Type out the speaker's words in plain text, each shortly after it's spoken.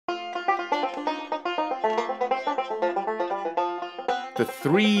The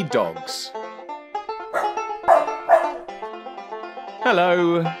Three Dogs.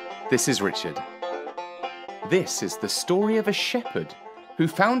 Hello, this is Richard. This is the story of a shepherd who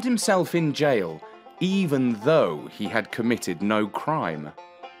found himself in jail even though he had committed no crime.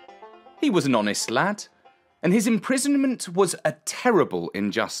 He was an honest lad, and his imprisonment was a terrible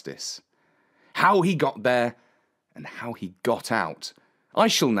injustice. How he got there and how he got out, I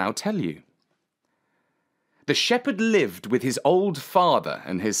shall now tell you. The shepherd lived with his old father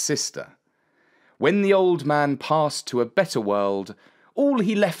and his sister. When the old man passed to a better world, all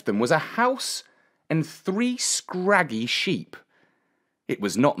he left them was a house and 3 scraggy sheep. It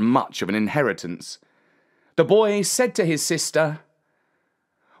was not much of an inheritance. The boy said to his sister,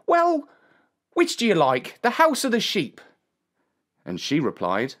 "Well, which do you like, the house or the sheep?" And she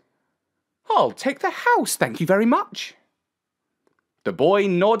replied, "I'll take the house, thank you very much." The boy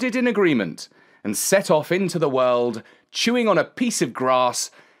nodded in agreement and set off into the world, chewing on a piece of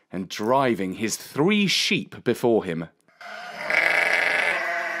grass and driving his 3 sheep before him.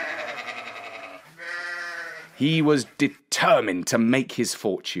 He was determined to make his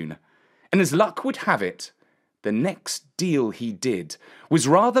fortune, and as luck would have it, the next deal he did was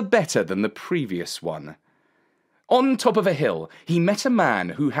rather better than the previous one. On top of a hill, he met a man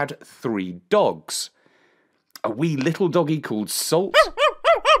who had 3 dogs. A wee little doggy called Salt.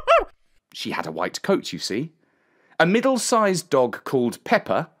 She had a white coat, you see. A middle-sized dog called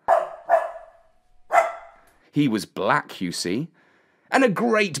Pepper. He was black, you see. And a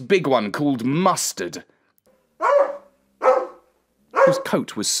great big one called Mustard, whose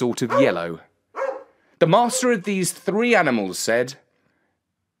coat was sort of yellow. The master of these 3 animals said,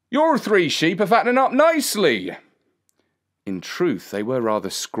 "Your 3 sheep are fattening up nicely." In truth, they were rather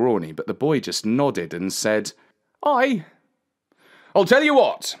scrawny, but the boy just nodded and said, "Aye." "I'll tell you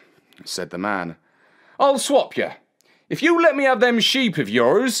what," said the man. "I'll swap you. If you let me have them sheep of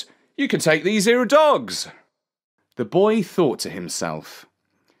yours, you can take these here dogs." The boy thought to himself,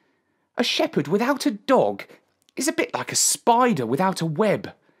 "A shepherd without a dog is a bit like a spider without a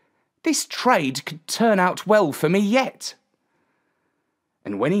web. This trade could turn out well for me yet."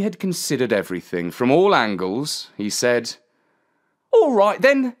 And when he had considered everything from all angles, he said, "All right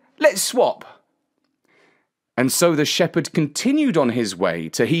then, let's swap." And so the shepherd continued on his way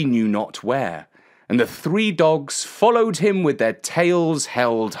to he knew not where, and the 3 dogs followed him with their tails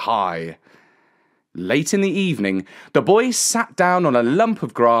held high. Late in the evening, the boy sat down on a lump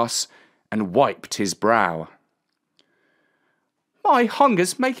of grass and wiped his brow. "My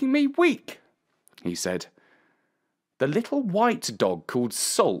hunger's making me weak," he said. The little white dog called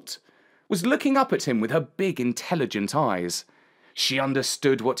Salt was looking up at him with her big intelligent eyes. She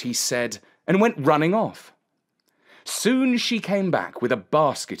understood what he said and went running off. Soon she came back with a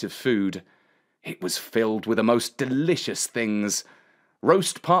basket of food. It was filled with the most delicious things: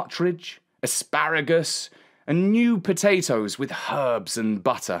 roast partridge, asparagus, and new potatoes with herbs and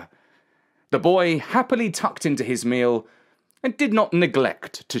butter. The boy happily tucked into his meal and did not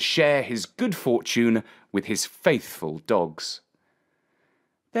neglect to share his good fortune with his faithful dogs.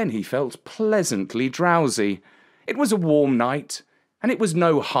 Then he felt pleasantly drowsy. It was a warm night, and it was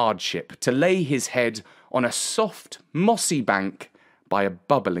no hardship to lay his head on a soft, mossy bank by a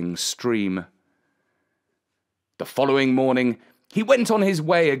bubbling stream. The following morning, he went on his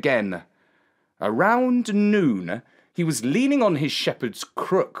way again. Around noon, he was leaning on his shepherd's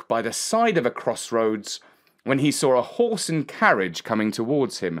crook by the side of a crossroads when he saw a horse and carriage coming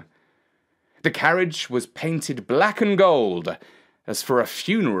towards him. The carriage was painted black and gold, as for a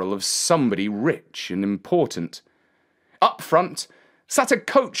funeral of somebody rich and important. Up front sat a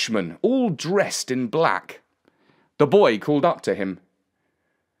coachman, all dressed in black. The boy called up to him.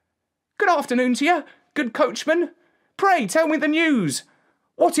 "Good afternoon to you, good coachman. Pray tell me the news.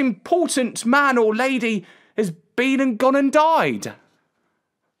 What important man or lady has been and gone and died?"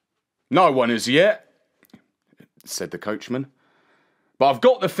 "No one as yet," said the coachman. "But I've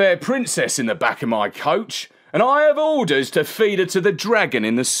got the fair princess in the back of my coach, and I have orders to feed her to the dragon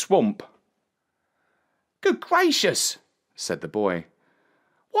in the swamp." "Good gracious," said the boy.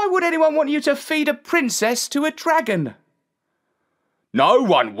 "Why would anyone want you to feed a princess to a dragon?" "No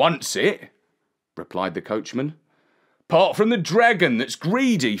one wants it," replied the coachman, "apart from the dragon that's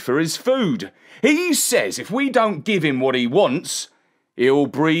greedy for his food. He says if we don't give him what he wants, he'll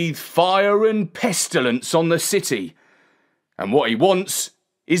breathe fire and pestilence on the city. And what he wants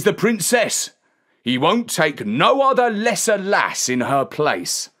is the princess. He won't take no other lesser lass in her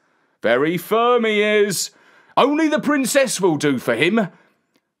place. Very firm he is. Only the princess will do for him.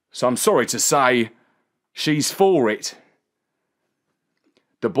 So I'm sorry to say, she's for it."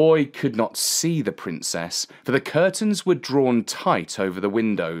 The boy could not see the princess, for the curtains were drawn tight over the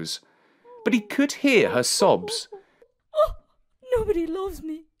windows, but he could hear her sobs. Oh, nobody loves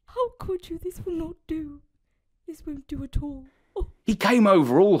me. How could you? This will not do. This won't do at all. Oh. He came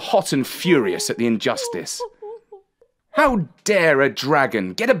over all hot and furious at the injustice. How dare a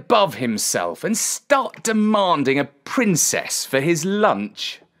dragon get above himself and start demanding a princess for his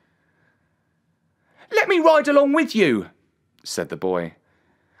lunch? "Let me ride along with you," said the boy,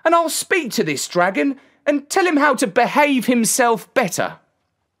 "and I'll speak to this dragon and tell him how to behave himself better."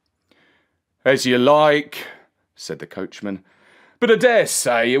 "As you like," said the coachman, "but I dare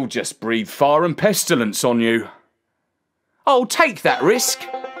say he'll just breathe fire and pestilence on you." "I'll take that risk,"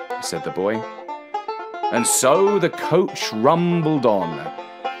 said the boy. And so the coach rumbled on.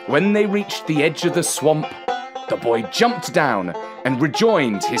 When they reached the edge of the swamp, the boy jumped down and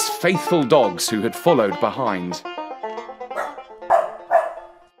rejoined his faithful dogs who had followed behind.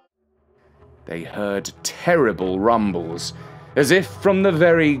 They heard terrible rumbles, as if from the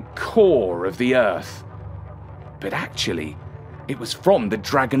very core of the earth. But actually, it was from the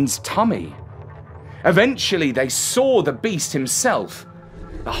dragon's tummy. Eventually, they saw the beast himself.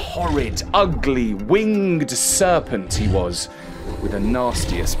 A horrid, ugly, winged serpent he was, with the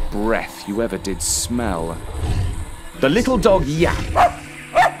nastiest breath you ever did smell. The little dog yapped.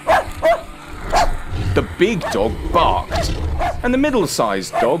 The big dog barked. And the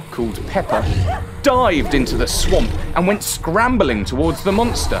middle-sized dog, called Pepper, dived into the swamp and went scrambling towards the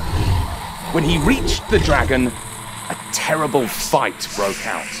monster. When he reached the dragon, a terrible fight broke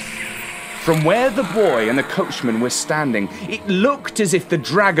out. From where the boy and the coachman were standing, it looked as if the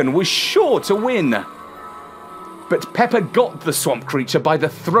dragon was sure to win. But Pepper got the swamp creature by the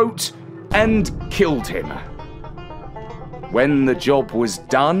throat and killed him. When the job was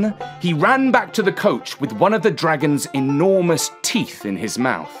done, he ran back to the coach with one of the dragon's enormous teeth in his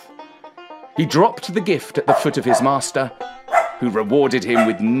mouth. He dropped the gift at the foot of his master, who rewarded him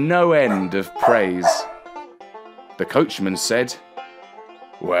with no end of praise. The coachman said,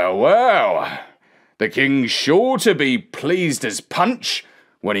 "Well, well, the king's sure to be pleased as punch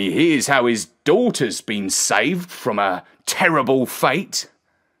when he hears how his daughter's been saved from a terrible fate."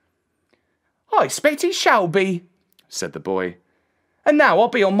 "I expect he shall be," said the boy. "And now I'll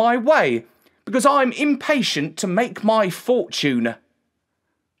be on my way, because I'm impatient to make my fortune."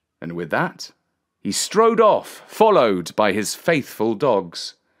 And with that, he strode off, followed by his faithful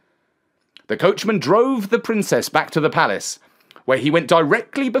dogs. The coachman drove the princess back to the palace, where he went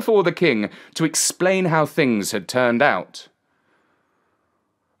directly before the king to explain how things had turned out.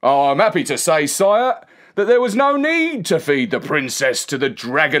 "I'm happy to say, sire, that there was no need to feed the princess to the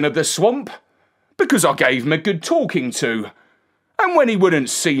dragon of the swamp, because I gave him a good talking to, and when he wouldn't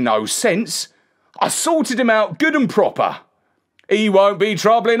see no sense, I sorted him out good and proper. He won't be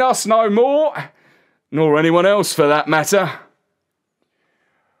troubling us no more, nor anyone else for that matter."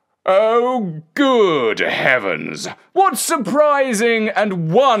 "Oh, good heavens! What surprising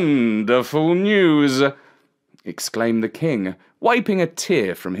and wonderful news!" exclaimed the king, wiping a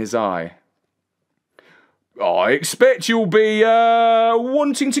tear from his eye. "I expect you'll be,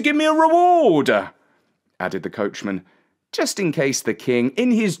 wanting to give me a reward," added the coachman, just in case the king,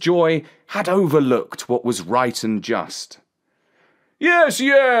 in his joy, had overlooked what was right and just. Yes,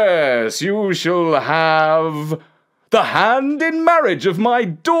 you shall have the hand in marriage of my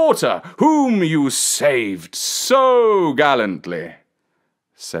daughter, whom you saved so gallantly,"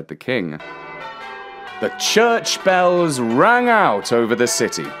 said the king. The church bells rang out over the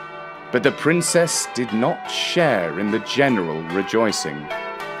city, but the princess did not share in the general rejoicing.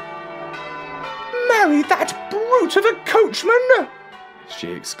 "Marry that brute of a coachman!"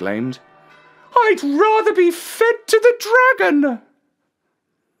 she exclaimed. "I'd rather be fed to the dragon."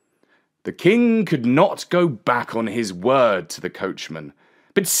 The king could not go back on his word to the coachman,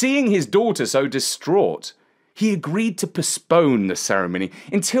 but seeing his daughter so distraught, he agreed to postpone the ceremony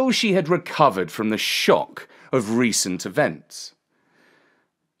until she had recovered from the shock of recent events.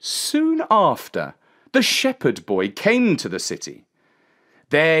 Soon after, the shepherd boy came to the city.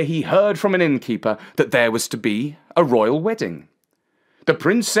 There he heard from an innkeeper that there was to be a royal wedding. The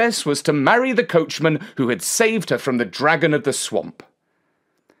princess was to marry the coachman who had saved her from the dragon of the swamp.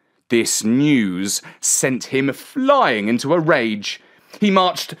 This news sent him flying into a rage. He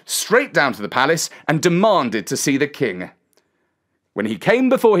marched straight down to the palace and demanded to see the king. When he came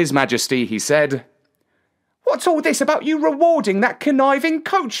before his majesty, he said, "What's all this about you rewarding that conniving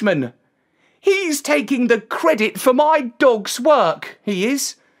coachman? He's taking the credit for my dog's work, he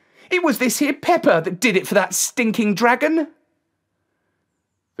is. It was this here Pepper that did it for that stinking dragon."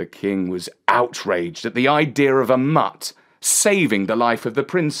 The king was outraged at the idea of a mutt saving the life of the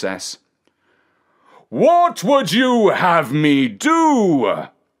princess. "What would you have me do?"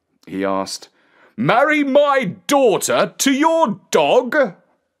 he asked. "Marry my daughter to your dog?"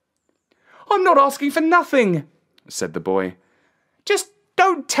 "I'm not asking for nothing," said the boy. "Just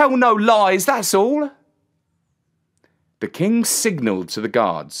don't tell no lies, that's all." The king signalled to the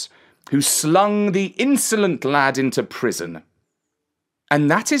guards, who slung the insolent lad into prison. And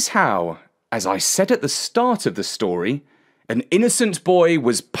that is how, as I said at the start of the story, an innocent boy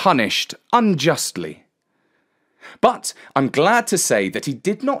was punished unjustly. But I'm glad to say that he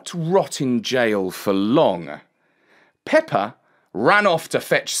did not rot in jail for long. Pepper ran off to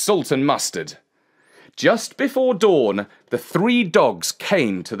fetch salt and mustard. Just before dawn, the 3 dogs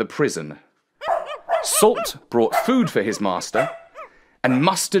came to the prison. Salt brought food for his master, and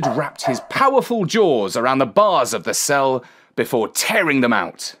Mustard wrapped his powerful jaws around the bars of the cell before tearing them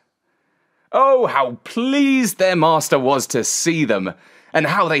out. Oh, how pleased their master was to see them, and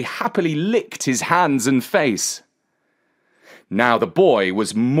how they happily licked his hands and face. Now the boy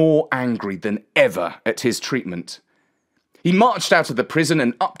was more angry than ever at his treatment. He marched out of the prison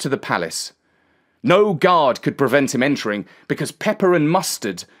and up to the palace. No guard could prevent him entering because Pepper and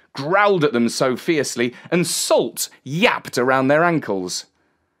Mustard growled at them so fiercely, and Salt yapped around their ankles.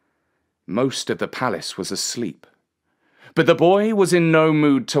 Most of the palace was asleep, but the boy was in no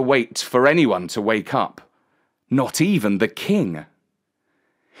mood to wait for anyone to wake up, not even the king.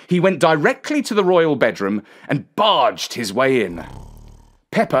 He went directly to the royal bedroom and barged his way in.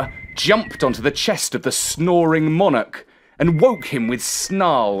 Pepper jumped onto the chest of the snoring monarch and woke him with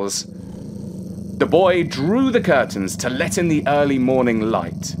snarls. The boy drew the curtains to let in the early morning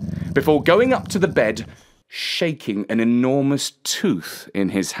light, before going up to the bed, shaking an enormous tooth in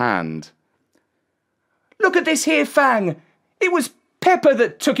his hand. "Look at this here fang! It was Pepper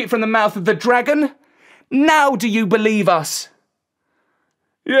that took it from the mouth of the dragon! Now do you believe us?"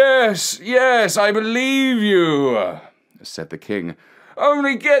 Yes, I believe you," said the king.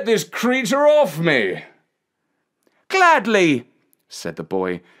 "Only get this creature off me." "Gladly," said the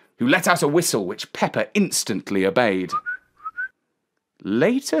boy, who let out a whistle which Pepper instantly obeyed.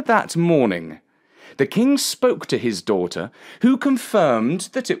 Later that morning, the king spoke to his daughter, who confirmed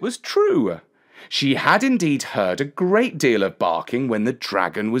that it was true. She had indeed heard a great deal of barking when the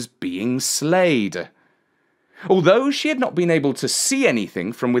dragon was being slayed. Although she had not been able to see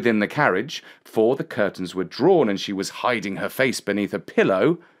anything from within the carriage, for the curtains were drawn and she was hiding her face beneath a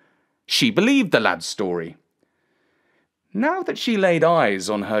pillow, she believed the lad's story. Now that she laid eyes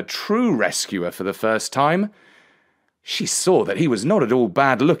on her true rescuer for the first time, she saw that he was not at all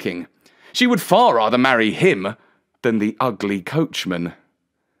bad looking. She would far rather marry him than the ugly coachman.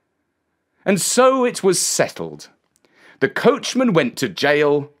 And so it was settled. The coachman went to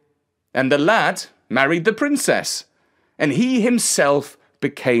jail, and the lad married the princess, and he himself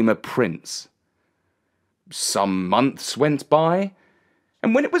became a prince. Some months went by,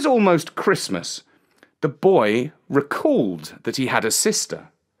 and when it was almost Christmas, the boy recalled that he had a sister.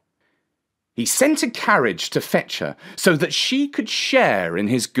 He sent a carriage to fetch her so that she could share in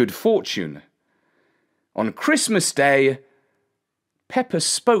his good fortune. On Christmas Day, Pepper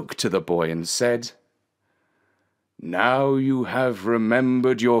spoke to the boy and said, "Now you have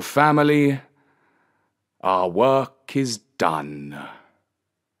remembered your family, our work is done."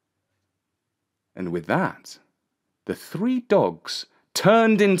 And with that, the 3 dogs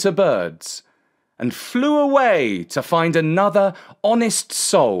turned into birds and flew away to find another honest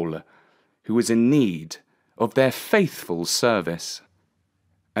soul who was in need of their faithful service.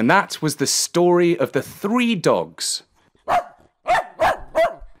 And that was the story of the 3 dogs,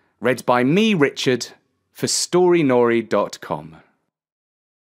 read by me, Richard, for storynori.com.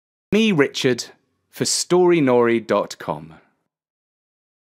 Me, Richard, for storynori.com.